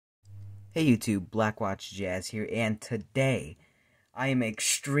Hey YouTube, Blackwatch Jazz here, and today I am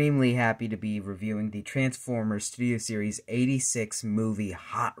extremely happy to be reviewing the Transformers Studio Series 86 movie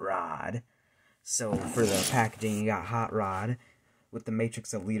Hotrod. So for the packaging, you got Hotrod with the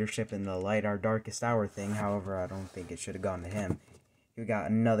Matrix of Leadership and the Light Our Darkest Hour thing. However, I don't think it should have gone to him. You got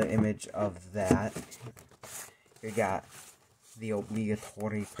another image of that. You got the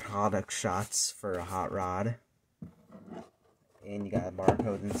obligatory product shots for Hotrod. And you got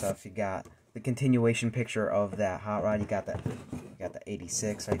barcodes and stuff. You got the continuation picture of that Hotrod. You got the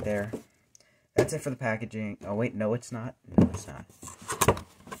 86 right there. That's it for the packaging. Oh wait, no it's not. No it's not.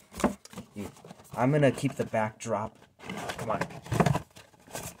 I'm gonna keep the backdrop. Come on.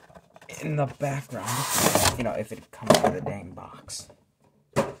 In the background. You know, if it comes with a dang box.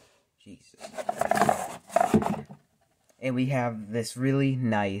 Jesus. And we have this really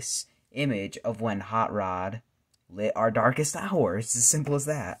nice image of when Hotrod lit our darkest hour. It's as simple as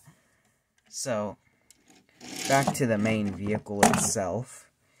that. So, back to the main vehicle itself.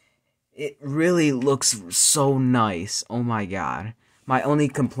 It really looks so nice. Oh my god. My only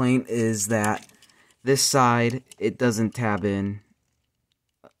complaint is that this side, it doesn't tab in,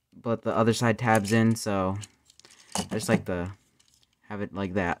 but the other side tabs in, so I just like to have it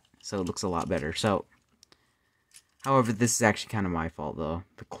like that, so it looks a lot better. So, however, this is actually kind of my fault, though.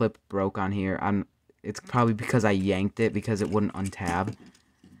 The clip broke on here. It's probably because I yanked it because it wouldn't untab.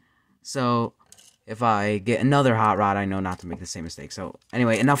 So, if I get another Hotrod, I know not to make the same mistake. So,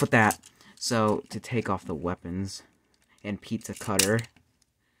 anyway, enough with that. So, to take off the weapons and pizza cutter,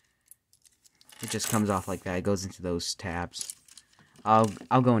 it just comes off like that. It goes into those tabs. I'll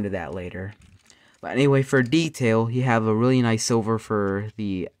go into that later. But anyway, for detail, you have a really nice silver for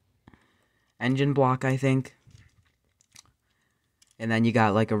the engine block, I think. And then you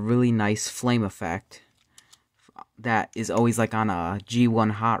got like a really nice flame effect that is always like on a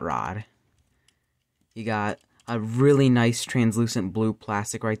G1 Hotrod. You got a really nice translucent blue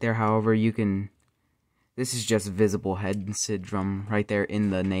plastic right there. However, you can... This is just visible head syndrome right there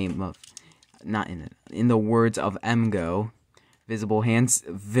in the name of... Not in the words of MGO. Visible hands...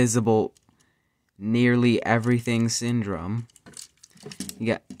 Visible nearly everything syndrome. You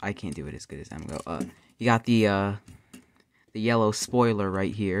got... I can't do it as good as MGO. You got the yellow spoiler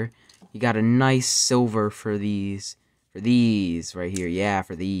right here. You got a nice silver for these right here. Yeah,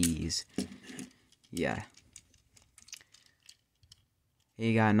 for these. Yeah.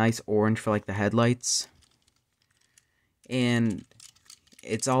 You got a nice orange for like the headlights. And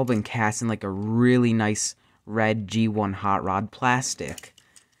it's all been cast in like a really nice red G1 Hotrod plastic.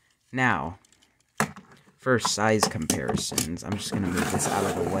 Now, for size comparisons, I'm just going to move this out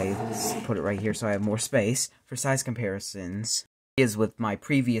of the way. Let's put it right here so I have more space. For size comparisons, is with my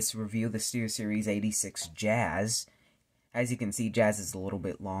previous review, the Studio Series 86 Jazz. As you can see, Jazz is a little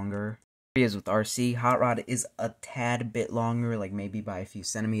bit longer. Here is with RC. Hotrod is a tad bit longer, like maybe by a few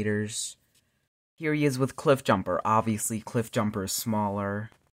centimeters. Here he is with Cliffjumper. Obviously, Cliffjumper is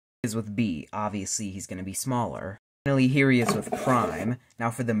smaller. Here he is with B. Obviously, he's going to be smaller. Finally, here he is with Prime.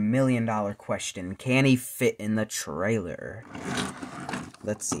 Now for the million-dollar question, can he fit in the trailer?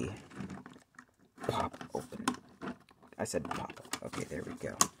 Let's see. Pop open. I said pop. Okay, there we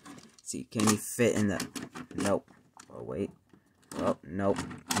go. Let's see, can he fit in the... Nope. Oh, wait. Oh, nope.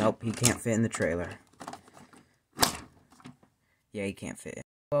 Nope, he can't fit in the trailer. Yeah, he can't fit in.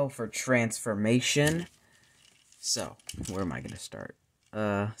 Well, for transformation... So, where am I going to start?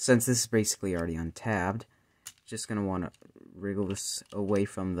 Since this is basically already untabbed, just going to want to wriggle this away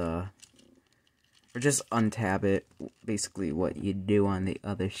from the... Or just untab it, basically what you do on the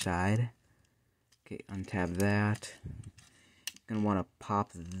other side. Okay, untab that. You're going to want to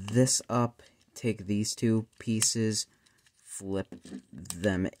pop this up, take these two pieces, flip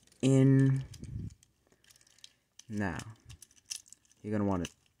them in. Now, you're going to want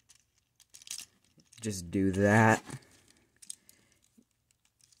to just do that.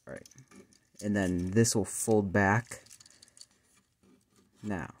 Alright. And then this will fold back.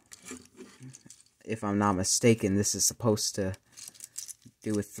 Now, if I'm not mistaken, this is supposed to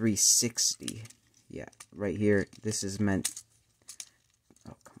do a 360. Yeah, right here, this is meant...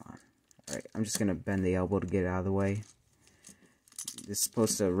 Oh, come on. Alright, I'm just going to bend the elbow to get it out of the way. This is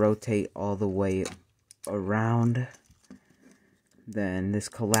supposed to rotate all the way around. Then this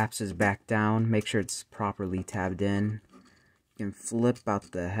collapses back down. Make sure it's properly tabbed in. You can flip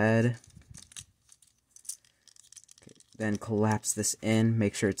out the head. Okay, then collapse this in.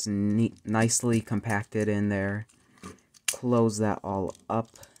 Make sure it's nicely compacted in there. Close that all up.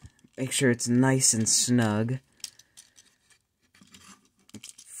 Make sure it's nice and snug.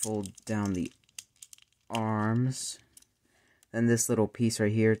 Fold down the arms. Then this little piece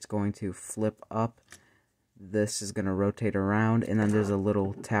right here, it's going to flip up. This is going to rotate around, and then there's a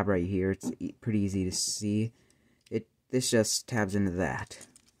little tab right here. It's pretty easy to see. This just tabs into that.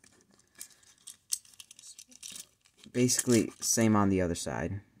 Basically, same on the other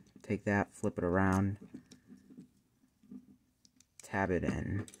side. Take that, flip it around, tab it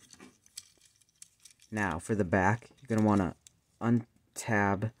in. Now, for the back, you're going to want to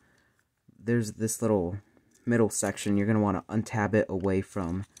untab. There's this little middle section. You're going to want to untab it away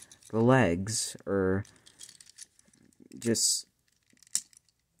from the legs, or just...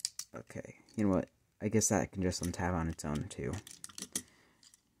 Okay, you know what? I guess that can just untab on its own, too.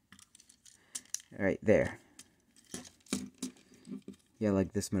 Alright, there. Yeah,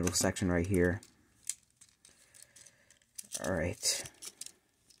 like this middle section right here. Alright.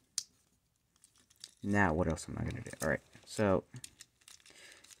 Now, what else am I going to do? Alright, so...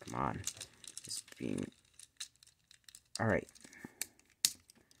 Come on. Just being... Alright.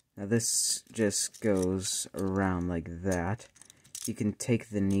 Now this just goes around like that. You can take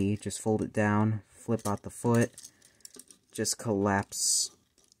the knee, just fold it down, flip out the foot, just collapse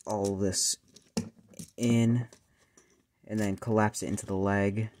all this in, and then collapse it into the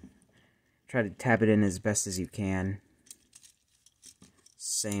leg. Try to tab it in as best as you can.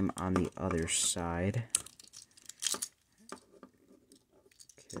 Same on the other side.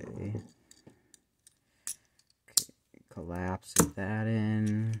 Okay. Collapse that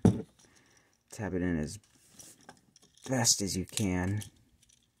in. Tab it in as best as you can.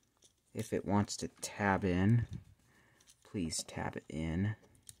 If it wants to tab in, please tab it in.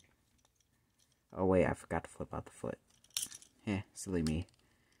 Oh wait, I forgot to flip out the foot. Silly me.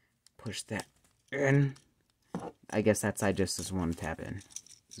 Push that in. I guess that side just doesn't want to tab in.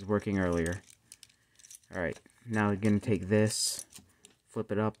 It was working earlier. Alright, now we're going to take this,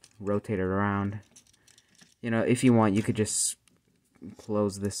 flip it up, rotate it around. You know, if you want, you could just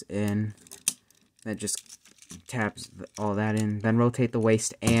close this in. That just tabs all that in. Then rotate the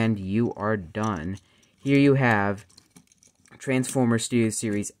waist, and you are done. Here you have Transformers Studio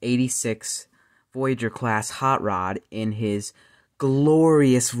Series 86 Voyager class Hot Rod in his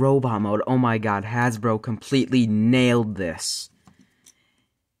glorious robot mode. Oh my god, Hasbro completely nailed this.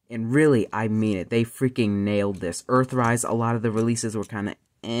 And really, I mean it. They freaking nailed this. Earthrise, a lot of the releases were kind of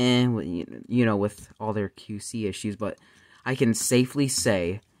you know, with all their QC issues, but I can safely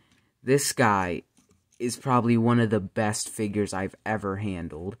say this guy is probably one of the best figures I've ever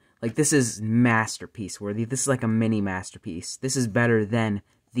handled. Like, this is masterpiece worthy. This is like a mini masterpiece. This is better than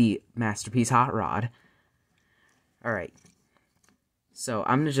the Masterpiece Hot Rod. Alright. So,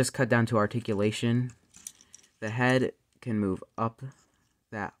 I'm going to just cut down to articulation. The head can move up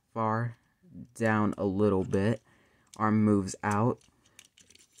that far, down a little bit. Arm moves out.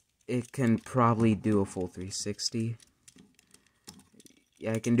 It can probably do a full 360.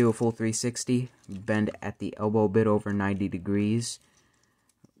 Yeah, it can do a full 360. Bend at the elbow a bit over 90 degrees.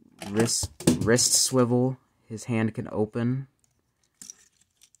 Wrist swivel. His hand can open.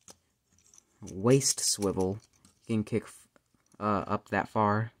 Waist swivel. He can kick up that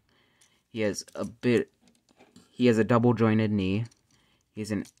far. He has a double jointed knee. He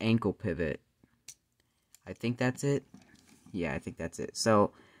has an ankle pivot. I think that's it. Yeah, I think that's it.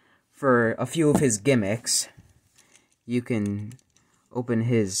 So, for a few of his gimmicks, you can open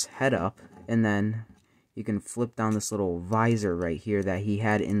his head up, and then you can flip down this little visor right here that he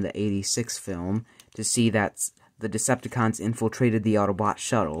had in the 86 film to see that the Decepticons infiltrated the Autobot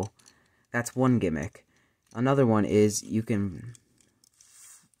shuttle. That's one gimmick. Another one is you can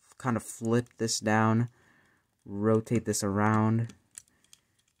kind of flip this down, rotate this around.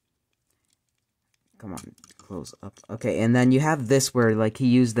 Come on, close up. Okay, and then you have this where, like, he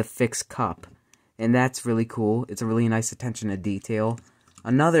used the fixed cup. And that's really cool. It's a really nice attention to detail.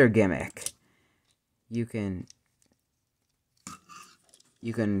 Another gimmick. You can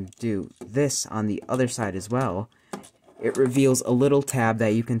do this on the other side as well. It reveals a little tab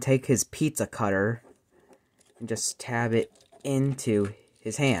that you can take his pizza cutter and just tab it into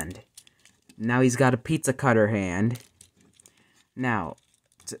his hand. Now he's got a pizza cutter hand. Now,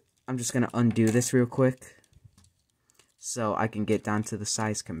 I'm just going to undo this real quick so I can get down to the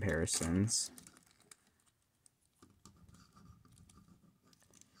size comparisons.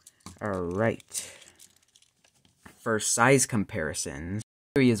 Alright. For size comparisons,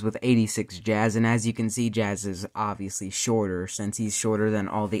 here he is with 86 Jazz, and as you can see, Jazz is obviously shorter since he's shorter than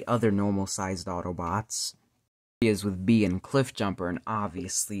all the other normal-sized Autobots. Here he is with B and Cliffjumper, and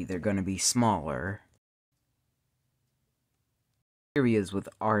obviously they're going to be smaller. Here he is with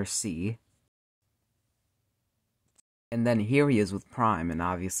RC. And then here he is with Prime, and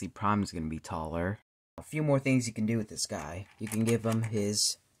obviously Prime's going to be taller. A few more things you can do with this guy. You can give him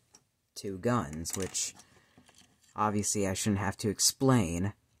his 2 guns, which obviously I shouldn't have to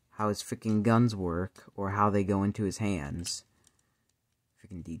explain how his freaking guns work or how they go into his hands.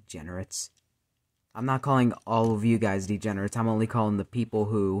 Freaking degenerates. I'm not calling all of you guys degenerates. I'm only calling the people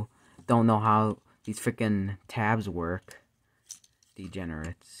who don't know how these freaking tabs work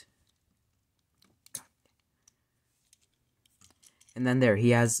degenerates. And then there,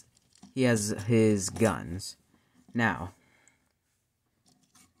 he has his guns. Now,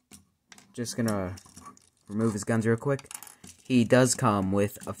 just gonna remove his guns real quick. He does come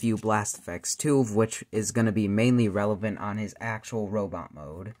with a few blast effects, 2 of which is gonna be mainly relevant on his actual robot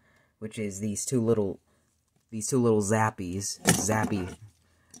mode, which is these two little zappies,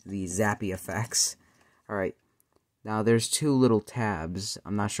 these zappy effects. Alright, now there's 2 little tabs.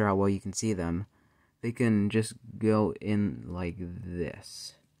 I'm not sure how well you can see them. They can just go in like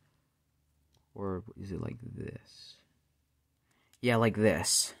this. Or is it like this? Yeah, like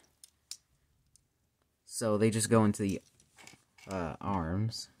this. So they just go into the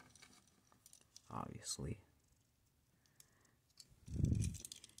arms, obviously.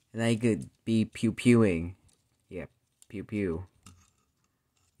 And they could be pew-pewing. Yeah, pew-pew.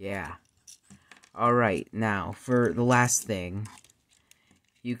 Yeah. Alright, now, for the last thing,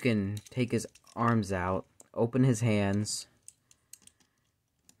 you can take his arms out, open his hands.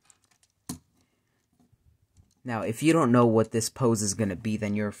 Now, if you don't know what this pose is gonna be,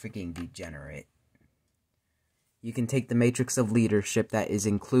 then you're a freaking degenerate. You can take the matrix of leadership that is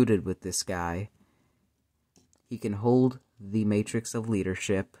included with this guy. He can hold the matrix of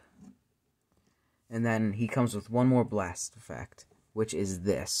leadership. And then he comes with one more blast effect, which is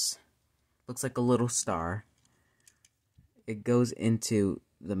this. Looks like a little star. It goes into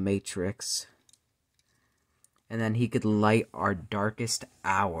the matrix. And then he could light our darkest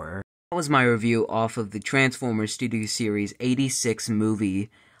hour. That was my review off of the Transformers Studio Series 86 movie,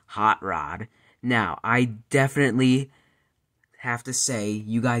 Hotrod. Now, I definitely have to say,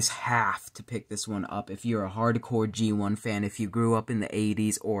 you guys have to pick this one up if you're a hardcore G1 fan, if you grew up in the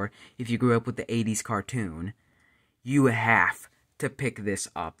 80s, or if you grew up with the 80s cartoon. You have to pick this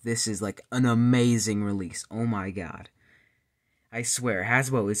up. This is like an amazing release. Oh my god. I swear,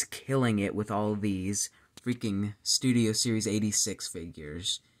 Hasbro is killing it with all of these freaking Studio Series 86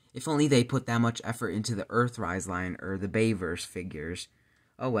 figures. If only they put that much effort into the Earthrise line or the Bayverse figures.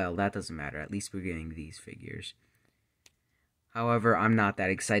 Oh well, that doesn't matter. At least we're getting these figures. However, I'm not that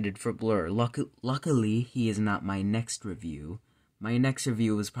excited for Blur. Luckily, he is not my next review. My next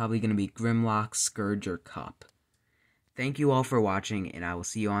review is probably going to be Grimlock, Scourge, or Cup. Thank you all for watching, and I will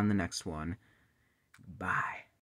see you on the next one. Bye.